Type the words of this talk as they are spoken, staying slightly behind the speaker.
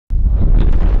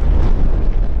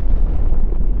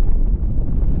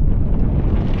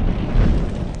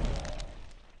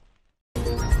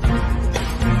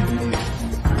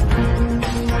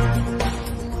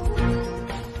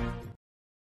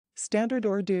Standard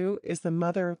Urdu is the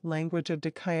mother language of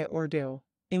Dhakaiya Urdu,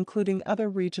 including other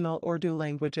regional Urdu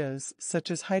languages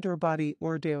such as Hyderabadi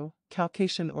Urdu,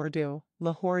 Calcatian Urdu,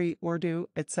 Lahori Urdu,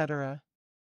 etc.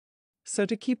 So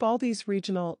to keep all these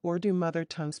regional Urdu mother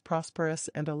tongues prosperous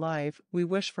and alive, we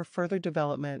wish for further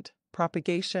development,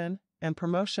 propagation, and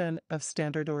promotion of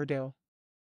Standard Urdu.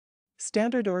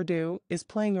 Standard Urdu is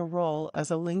playing a role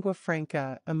as a lingua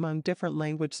franca among different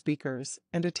language speakers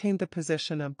and attained the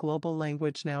position of global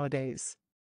language nowadays.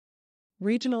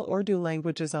 Regional Urdu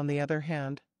languages, on the other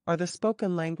hand, are the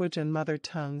spoken language and mother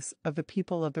tongues of the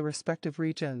people of the respective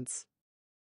regions.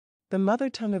 The mother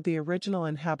tongue of the original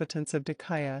inhabitants of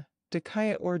Dhakaiya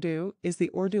Urdu, is the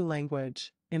Urdu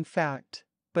language, in fact,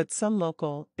 but some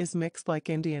local is mixed like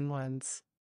Indian ones.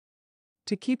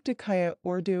 To keep Dhakaiya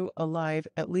Urdu alive,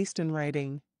 at least in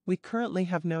writing, we currently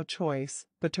have no choice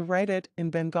but to write it in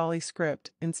Bengali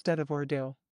script instead of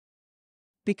Urdu.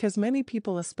 Because many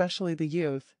people, especially the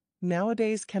youth,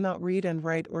 nowadays cannot read and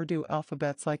write Urdu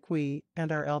alphabets like we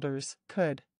and our elders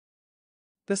could.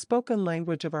 The spoken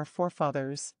language of our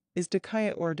forefathers is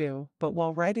Dhakaiya Urdu, but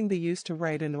while writing they used to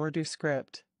write in Urdu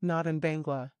script, not in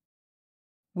Bangla.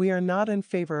 We are not in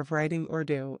favor of writing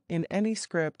Urdu in any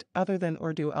script other than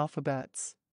Urdu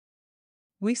alphabets.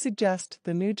 We suggest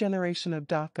the new generation of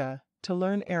Dhaka to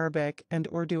learn Arabic and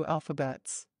Urdu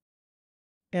alphabets.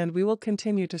 And we will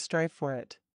continue to strive for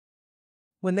it.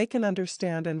 When they can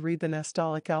understand and read the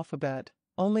Nastaliq alphabet,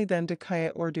 only then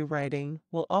Dhakaiya Urdu writing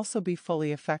will also be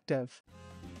fully effective.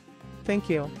 Thank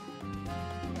you.